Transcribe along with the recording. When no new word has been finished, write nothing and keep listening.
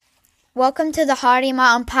Welcome to the Hardy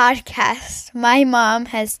Mom Podcast. My mom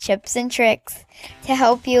has tips and tricks to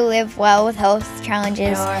help you live well with health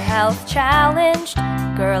challenges. You're health challenged,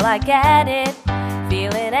 girl, I get it.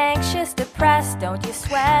 Feeling anxious, depressed, don't you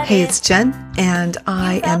sweat it. Hey, it's Jen, and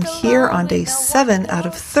I am here on day 7 out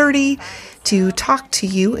of 30 to talk to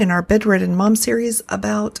you in our Bedridden Mom series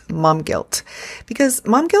about mom guilt. Because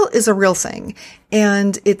mom guilt is a real thing,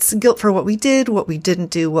 and it's guilt for what we did, what we didn't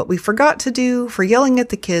do, what we forgot to do, for yelling at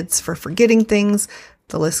the kids, for forgetting things.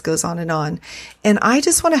 The list goes on. And I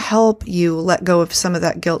just want to help you let go of some of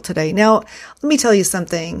that guilt today. Now, let me tell you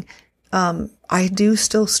something. I do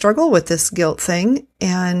still struggle with this guilt thing,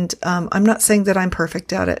 and I'm not saying that I'm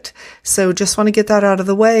perfect at it. So just want to get that out of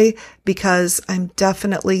the way because I'm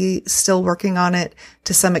definitely still working on it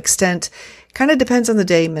to some extent. Kind of depends on the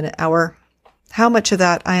day, minute, hour, how much of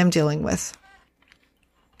that I am dealing with.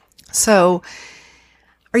 So,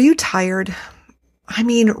 are you tired? I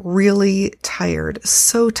mean, really tired,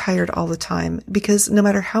 so tired all the time, because no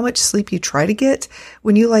matter how much sleep you try to get,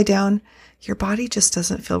 when you lie down, your body just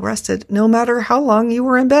doesn't feel rested, no matter how long you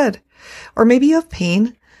were in bed. Or maybe you have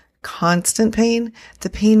pain, constant pain. The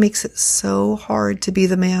pain makes it so hard to be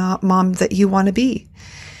the mom that you want to be.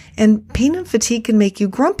 And pain and fatigue can make you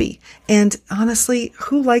grumpy. And honestly,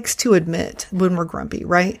 who likes to admit when we're grumpy,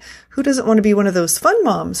 right? Who doesn't want to be one of those fun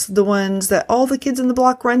moms, the ones that all the kids in the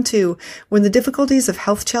block run to? When the difficulties of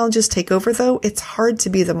health challenges take over, though, it's hard to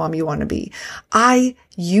be the mom you want to be. I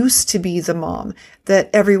used to be the mom that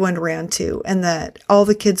everyone ran to and that all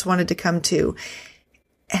the kids wanted to come to.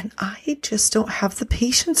 And I just don't have the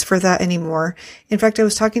patience for that anymore. In fact, I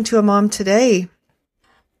was talking to a mom today,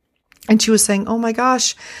 and she was saying, oh my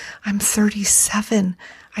gosh, I'm 37.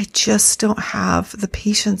 I just don't have the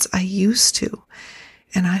patience I used to.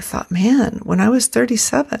 And I thought, man, when I was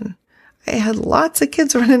 37, I had lots of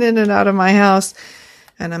kids running in and out of my house.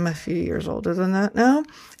 And I'm a few years older than that now.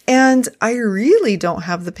 And I really don't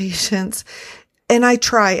have the patience. And I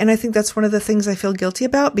try. And I think that's one of the things I feel guilty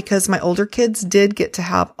about, because my older kids did get to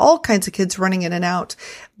have all kinds of kids running in and out.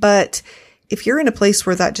 But if you're in a place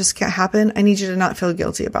where that just can't happen, I need you to not feel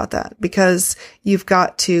guilty about that, because you've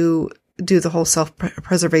got to do the whole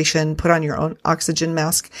self-preservation, put on your own oxygen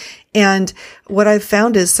mask. And what I've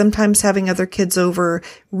found is sometimes having other kids over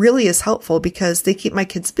really is helpful, because they keep my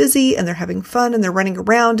kids busy and they're having fun and they're running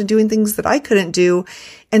around and doing things that I couldn't do.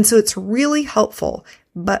 And so it's really helpful,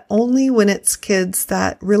 but only when it's kids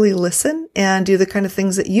that really listen and do the kind of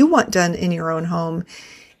things that you want done in your own home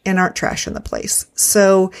and aren't trashing the place.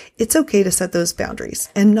 So it's okay to set those boundaries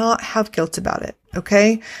and not have guilt about it.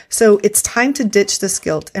 Okay. So it's time to ditch this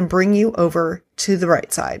guilt and bring you over to the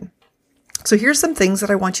right side. So here's some things that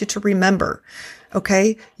I want you to remember.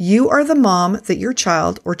 Okay. You are the mom that your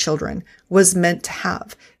child or children was meant to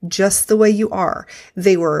have, just the way you are.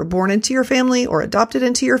 They were born into your family or adopted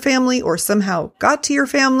into your family or somehow got to your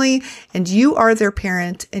family, and you are their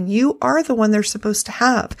parent, and you are the one they're supposed to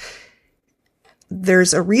have.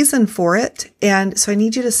 There's a reason for it. And so I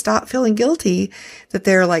need you to stop feeling guilty that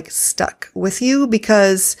they're like stuck with you,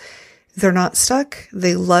 because they're not stuck.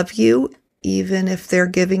 They love you. Even if they're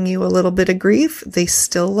giving you a little bit of grief, they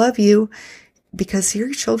still love you, because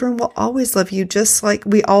your children will always love you, just like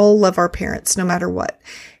we all love our parents, no matter what.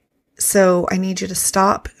 So I need you to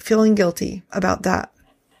stop feeling guilty about that.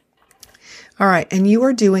 All right. And you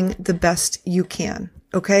are doing the best you can.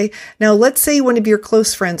 Okay. Now let's say one of your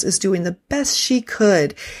close friends is doing the best she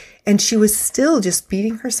could, and she was still just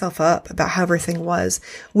beating herself up about how everything was.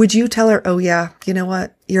 Would you tell her, oh yeah, you know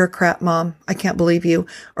what? You're a crap mom. I can't believe you.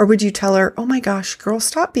 Or would you tell her, oh my gosh, girl,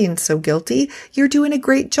 stop being so guilty. You're doing a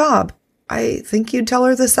great job. I think you'd tell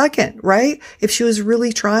her the second, right? If she was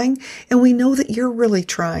really trying. And we know that you're really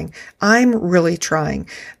trying. I'm really trying.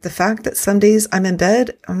 The fact that some days I'm in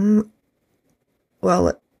bed,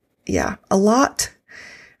 yeah, a lot.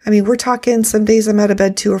 I mean, we're talking some days I'm out of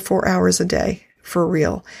bed 2 or 4 hours a day, for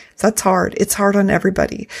real. That's hard. It's hard on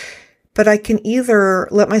everybody. But I can either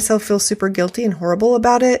let myself feel super guilty and horrible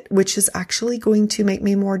about it, which is actually going to make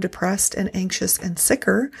me more depressed and anxious and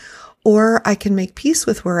sicker, or I can make peace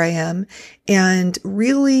with where I am and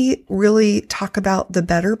really, really talk about the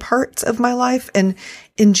better parts of my life and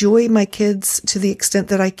enjoy my kids to the extent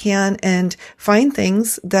that I can and find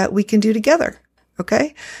things that we can do together.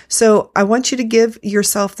 Okay. So I want you to give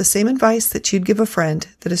yourself the same advice that you'd give a friend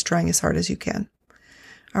that is trying as hard as you can.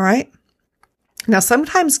 All right. Now,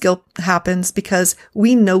 sometimes guilt happens because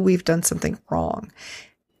we know we've done something wrong.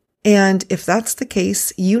 And if that's the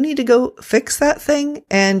case, you need to go fix that thing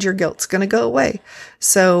and your guilt's going to go away.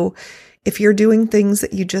 So if you're doing things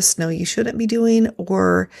that you just know you shouldn't be doing,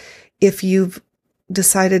 or if you've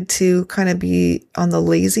decided to kind of be on the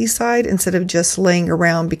lazy side instead of just laying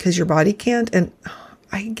around because your body can't. And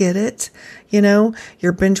I get it.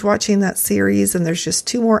 You're binge watching that series and there's just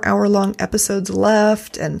 2 more hour-long episodes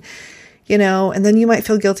left. And, and then you might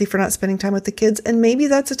feel guilty for not spending time with the kids. And maybe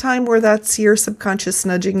that's a time where that's your subconscious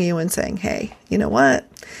nudging you and saying, hey, you know what?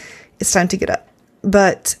 It's time to get up.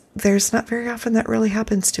 But there's not very often that really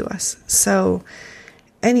happens to us. So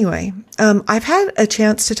anyway, I've had a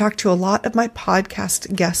chance to talk to a lot of my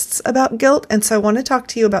podcast guests about guilt, and so I want to talk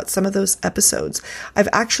to you about some of those episodes. I've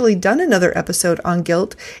actually done another episode on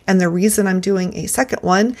guilt, and the reason I'm doing a second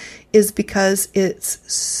one is because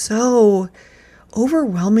it's so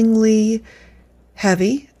overwhelmingly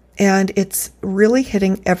heavy, and it's really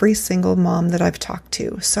hitting every single mom that I've talked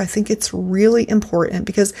to. So I think it's really important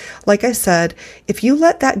because, like I said, if you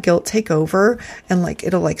let that guilt take over and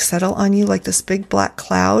it'll settle on you like this big black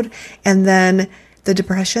cloud, and then the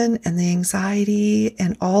depression and the anxiety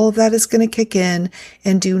and all of that is going to kick in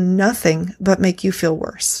and do nothing but make you feel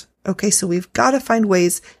worse. Okay, so we've got to find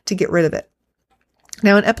ways to get rid of it.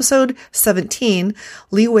 Now, in episode 17,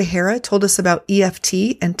 Lee Wehara told us about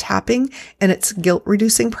EFT and tapping and its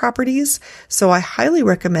guilt-reducing properties. So I highly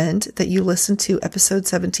recommend that you listen to episode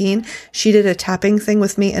 17. She did a tapping thing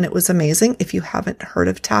with me, and it was amazing. If you haven't heard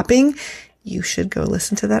of tapping, you should go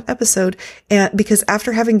listen to that episode. And because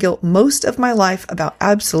after having guilt most of my life about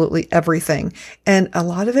absolutely everything, and a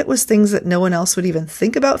lot of it was things that no one else would even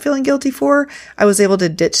think about feeling guilty for, I was able to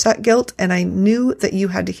ditch that guilt, and I knew that you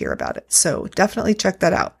had to hear about it. So definitely check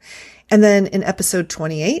that out. And then in episode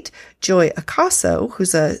 28, Joy Acaso,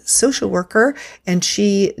 who's a social worker, and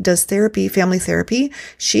she does therapy, family therapy,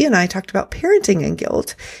 she and I talked about parenting and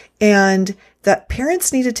guilt, and that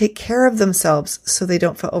parents need to take care of themselves so they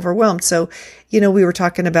don't feel overwhelmed. So, we were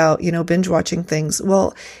talking about, binge watching things.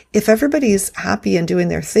 Well, if everybody's happy and doing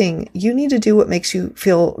their thing, you need to do what makes you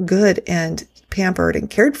feel good and pampered and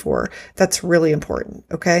cared for. That's really important.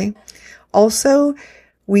 Okay. Also,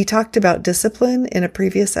 we talked about discipline in a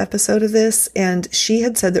previous episode of this, and she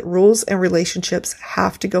had said that rules and relationships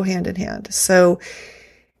have to go hand in hand. So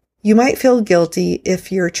you might feel guilty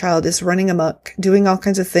if your child is running amok, doing all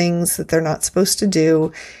kinds of things that they're not supposed to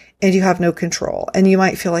do, and you have no control. And you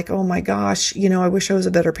might feel like, oh my gosh, I wish I was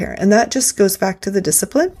a better parent. And that just goes back to the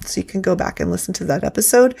discipline. So you can go back and listen to that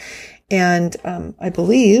episode. And I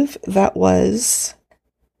believe that was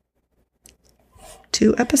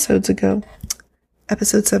 2 episodes ago,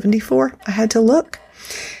 episode 74. I had to look.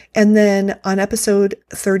 And then on episode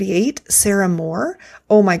 38, Sarah Moore,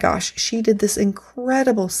 oh my gosh, she did this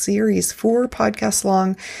incredible series, 4 podcasts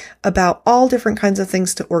long, about all different kinds of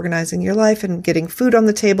things to organizing your life and getting food on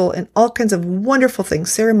the table and all kinds of wonderful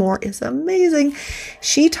things. Sarah Moore is amazing.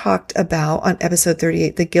 She talked about, on episode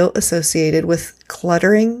 38, the guilt associated with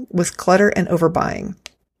clutter and overbuying.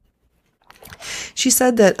 She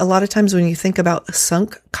said that a lot of times when you think about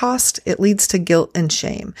sunk cost, it leads to guilt and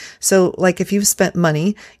shame. So if you've spent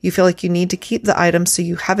money, you feel like you need to keep the item so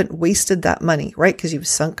you haven't wasted that money, right? Because you've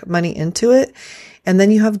sunk money into it. And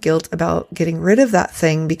then you have guilt about getting rid of that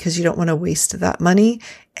thing because you don't want to waste that money.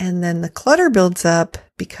 And then the clutter builds up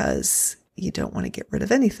because you don't want to get rid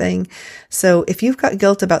of anything. So if you've got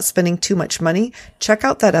guilt about spending too much money, check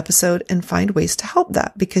out that episode and find ways to help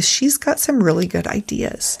that, because she's got some really good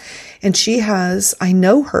ideas. And I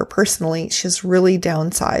know her personally, she's really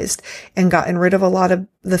downsized and gotten rid of a lot of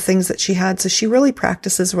the things that she had. So she really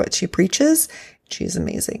practices what she preaches. She's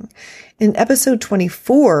amazing. In episode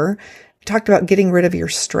 24, we talked about getting rid of your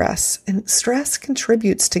stress, and stress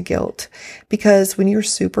contributes to guilt because when you're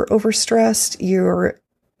super overstressed, your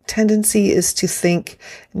tendency is to think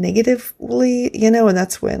negatively, and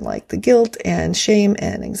that's when the guilt and shame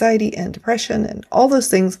and anxiety and depression and all those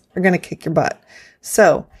things are going to kick your butt.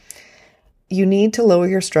 So you need to lower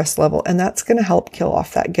your stress level, and that's going to help kill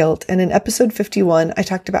off that guilt. And in episode 51, I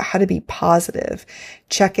talked about how to be positive.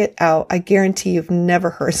 Check it out. I guarantee you've never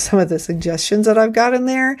heard some of the suggestions that I've got in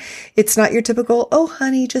there. It's not your typical, oh,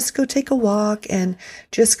 honey, just go take a walk and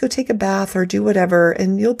just go take a bath or do whatever,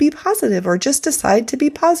 and you'll be positive, or just decide to be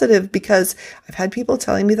positive, because I've had people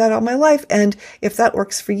telling me that all my life. And if that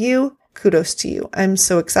works for you, kudos to you. I'm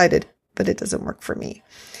so excited, but it doesn't work for me.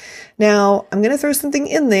 Now, I'm going to throw something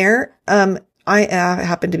in there. I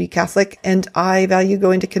happen to be Catholic, and I value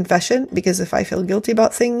going to confession, because if I feel guilty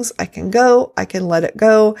about things, I can let it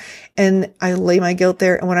go, and I lay my guilt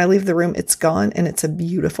there. And when I leave the room, it's gone, and it's a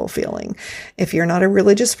beautiful feeling. If you're not a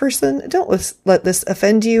religious person, don't let this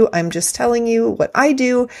offend you. I'm just telling you what I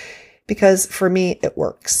do, because for me, it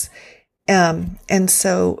works. And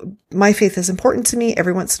so my faith is important to me.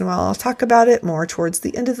 Every once in a while, I'll talk about it more towards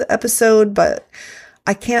the end of the episode, but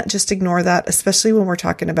I can't just ignore that, especially when we're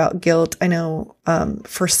talking about guilt. I know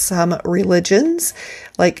for some religions,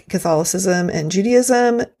 like Catholicism and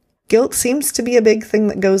Judaism, guilt seems to be a big thing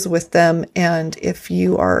that goes with them. And if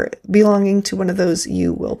you are belonging to one of those,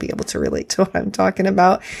 you will be able to relate to what I'm talking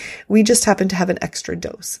about. We just happen to have an extra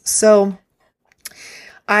dose. So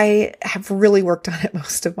I have really worked on it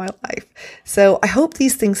most of my life. So I hope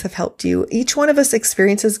these things have helped you. Each one of us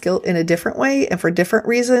experiences guilt in a different way and for different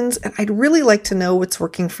reasons. And I'd really like to know what's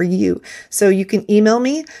working for you. So you can email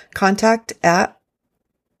me,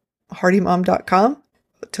 contact@hardymom.com.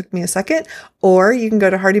 It took me a second. Or you can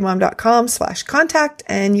go to hardymom.com/contact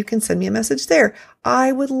and you can send me a message there.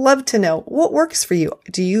 I would love to know what works for you.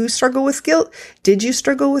 Do you struggle with guilt? Did you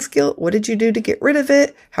struggle with guilt? What did you do to get rid of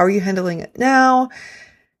it? How are you handling it now?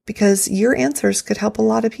 Because your answers could help a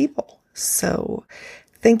lot of people. So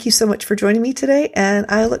thank you so much for joining me today. And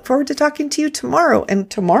I look forward to talking to you tomorrow. And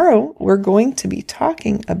tomorrow we're going to be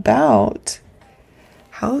talking about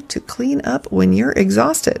how to clean up when you're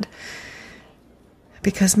exhausted.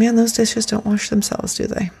 Because, man, those dishes don't wash themselves, do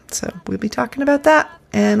they? So we'll be talking about that,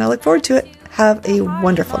 and I look forward to it. Have a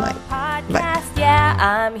wonderful night. Bye. Yeah,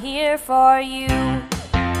 I'm here for you.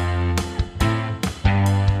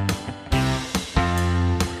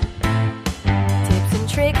 Tips and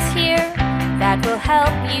tricks here that will help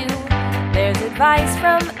you. There's advice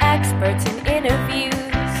from experts and interviews.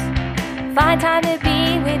 Find time to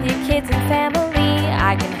be with your kids and family.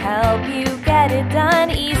 I can help you get it done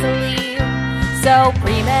easily. So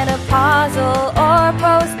premenopausal or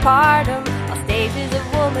postpartum, all stages of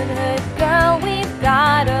womanhood, girl, we've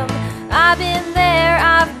got 'em. I've been there,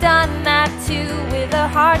 I've done that too, with a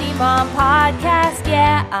Hardy Mom podcast.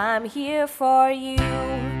 Yeah, I'm here for you.